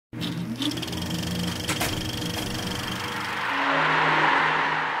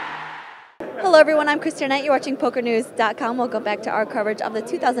Hello everyone, I'm kristy-arnett. You're watching PokerNews.com. Welcome back to our coverage of the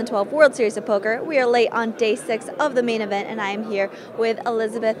 2012 World Series of Poker. We are late on day 6 of the main event, and I am here with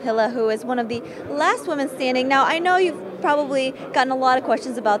Elisabeth Hille, who is one of the last women standing. Now, I know you've probably gotten a lot of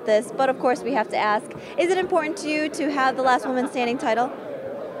questions about this, but of course we have to ask, is it important to you to have the last woman standing title?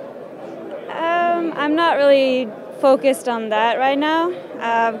 I'm not really focused on that right now.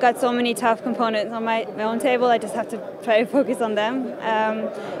 I've got so many tough components on my own table, I just have to try to focus on them.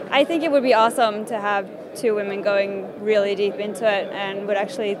 I think it would be awesome to have 2 women going really deep into it, and would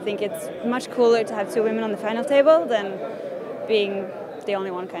actually think it's much cooler to have 2 women on the final table than being the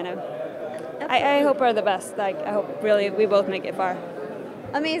only one, kind of. I hope we're the best. I hope really we both make it far.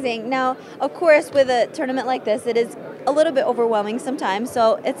 Amazing. Now, of course, with a tournament like this, it is a little bit overwhelming sometimes,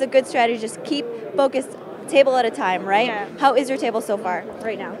 so it's a good strategy to just keep focused table at a time, right? Yeah. How is your table so far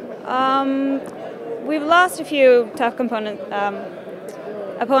right now? We've lost a few tough opponents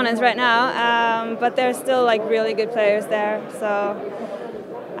right now, but there's still like really good players there, so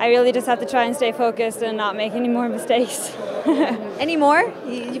I really just have to try and stay focused and not make any more mistakes. Any more?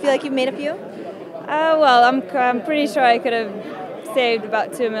 You feel like you've made a few? Well, I'm pretty sure I could have saved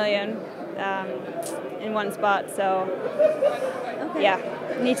about 2 million in one spot, so okay. Yeah,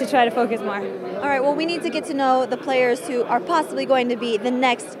 need to try to focus more. All right, well, we need to get to know the players who are possibly going to be the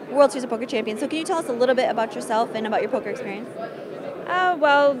next World Series of Poker champion. So can you tell us a little bit about yourself and about your poker experience?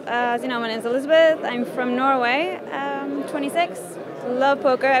 As you know, my name is Elisabeth. I'm from Norway. 26. Love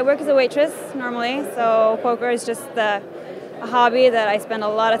poker. I work as a waitress normally, so poker is just a hobby that I spend a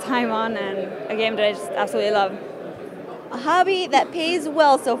lot of time on, and a game that I just absolutely love. A hobby that pays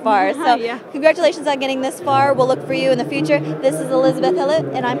well so far. So yeah. Congratulations on getting this far. We'll look for you in the future. This is Elisabeth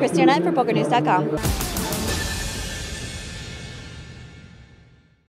Hille, and I'm kristy-arnett for PokerNews.com.